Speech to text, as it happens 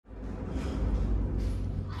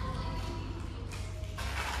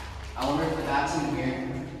I wonder if the bat's in here.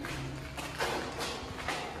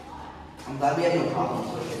 I'm glad we had no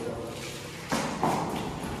problems with it though.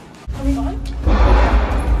 Are we on?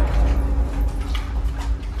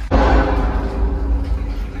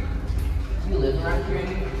 Do you live around here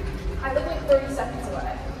anymore? I live like 30 seconds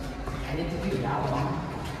away. I didn't do that long.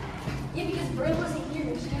 Yeah, because Bryn wasn't here.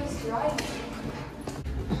 She was driving.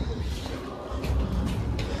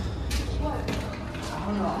 What? I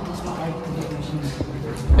don't know. I just want like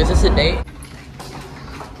to Is this a date?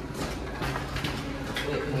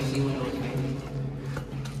 Wait, can we see when it was made?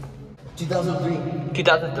 2003.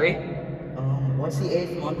 2003? What's the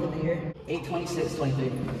 8th month of the year?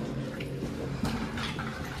 8/26/23.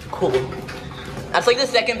 Cool. That's like the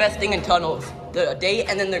second best thing in tunnels. The date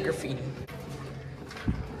and then the graffiti.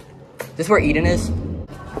 This is where Eden is.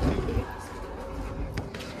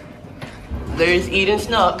 There's Eden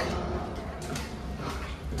Snook.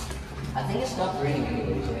 I think it stopped raining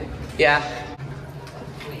anyways, right? Yeah.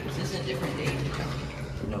 Wait, is this a different date?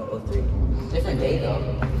 No, 03. Different day though.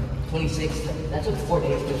 26th. That took 4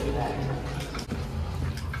 days to get back.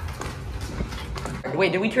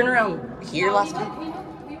 Wait, did we turn around here No, last time?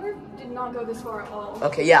 Did not go this far at all.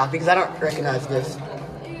 Okay, yeah, because I don't recognize this.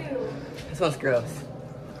 Ew. This one's gross.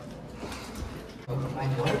 My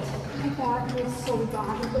what? My back was so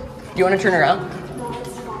bad. Do you want to turn around? No,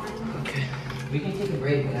 it's fine. Okay. We can take a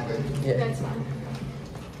break whenever. Yeah. That's fine.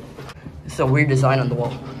 It's a weird design on the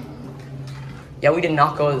wall. Yeah, we did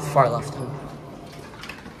not go this far last time.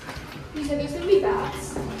 You said there's gonna be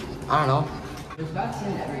bats. I don't know. There's bats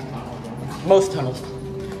in every tunnel. Most tunnels.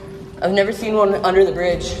 I've never seen one under the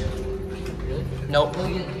bridge. Really? Nope. Well,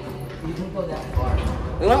 you didn't go that far.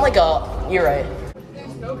 We went like you're right.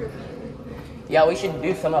 There's no graffiti. Yeah, we should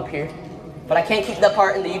do some up here. But I can't keep that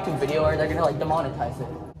part in the YouTube video or they're gonna like demonetize it.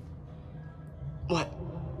 What?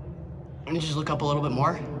 Let me just look up a little bit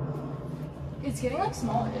more. It's getting like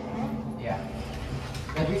smaller, isn't it? Yeah.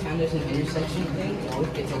 Every time there's an intersection thing, it always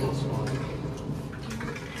gets a little smaller.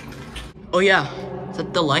 Oh yeah, is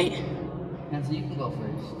that the light? And so you can go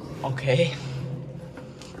first. Okay.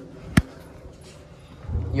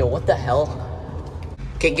 Yo, what the hell?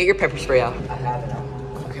 Okay, get your pepper spray out. I have it now.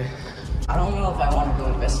 Okay. I don't know if I want to go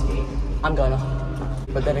investigate. I'm gonna.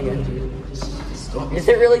 But then again, Just don't. does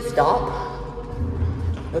it really stop?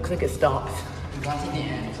 Looks like it stops. We got to the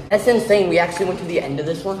end. That's insane. We actually went to the end of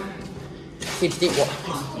this one. See, it's deep water.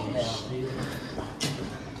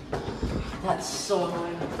 That's so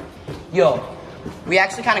annoying. Yo, we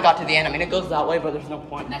actually kind of got to the end. I mean, it goes that way, but there's no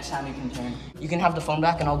point. Next time you can turn. You can have the phone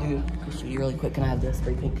back, and I'll do graffiti really quick. Can I have the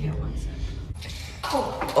spray paint can?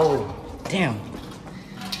 Oh, damn.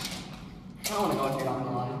 I don't want to go in here, not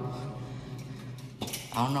gonna lie.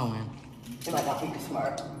 I don't know, man. It might not be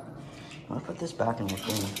smart. I'm gonna put this back in the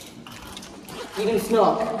thing. Even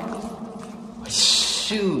Snook.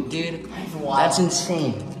 Shoot, dude. Wow. That's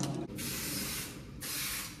insane.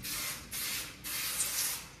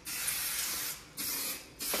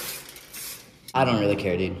 I don't really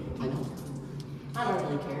care, dude. I know. I don't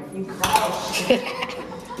really care. You cry.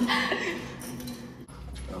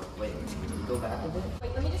 Oh, wait. Go back a bit?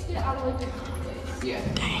 Wait, let me just get out of like the place. Yeah.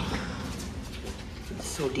 Dang. It's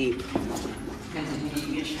so deep.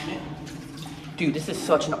 Dude, this is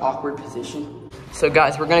such an awkward position. So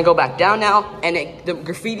guys, we're gonna go back down now, and the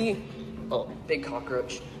graffiti, oh, big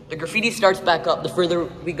cockroach. The graffiti starts back up the further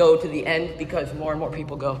we go to the end because more and more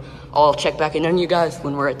people go. I'll check back in on you guys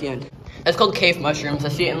when we're at the end. It's called cave mushrooms. I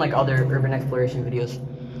see it in like other urban exploration videos.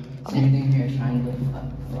 Same thing here, shine the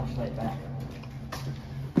flashlight back.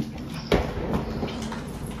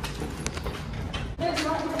 There's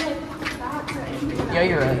not even like bats or anything. Yeah,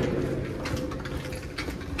 you're right.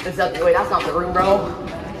 Is that, wait, that's not the room, bro.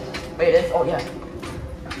 Wait, it is? Oh, yeah.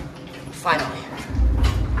 Finally.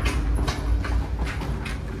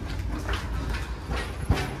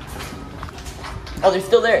 Oh, they're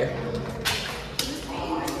still there.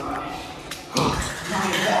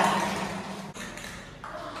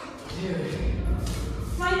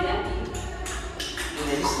 Mine is empty. Did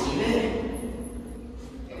they just leave it?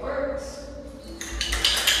 It works.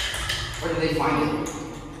 Where did they find it?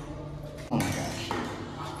 Oh my gosh.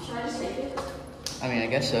 Should I just take it? I mean, I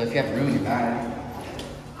guess so. If you have room in your bag.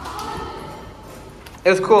 It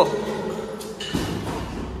was cool.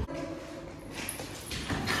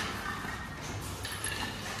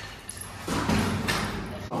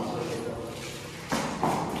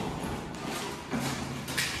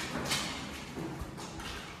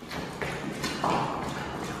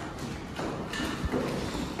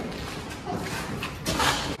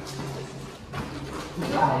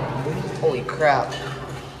 Holy crap.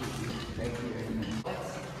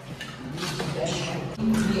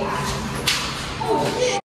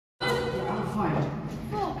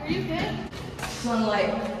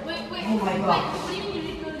 sunlight. Wait. Oh my God. What do you mean you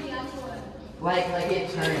didn't go to the actual one? Like it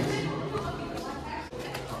turns.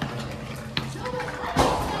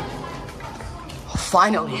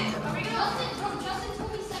 Finally. Justin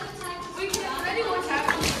told me 7 times. Wait, can anyone tap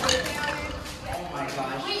on his birthday on here? Oh my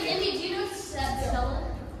gosh. Wait, Indy, do you know Stella?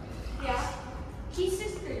 Yeah. He's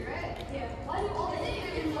 6th grade, right? Yeah. Why do all the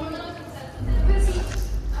niggas more little concepts with him? Because he,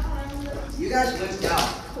 I don't know. You guys missed out.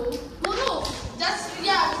 Cool. No, that's,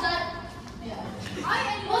 yeah, that, yeah.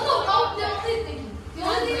 Well, no, the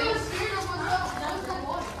only thing I was scared of was that was the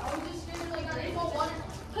water. I was just scared of, like, rainbow water.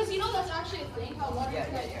 Because you know that's actually a thing, how water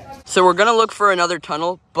Yeah. So we're gonna look for another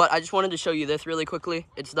tunnel, but I just wanted to show you this really quickly.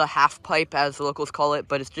 It's the half pipe, as the locals call it,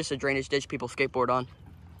 but it's just a drainage ditch people skateboard on.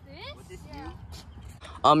 This?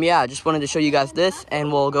 Yeah. Yeah, I just wanted to show you guys this,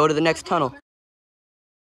 and we'll go to the next tunnel.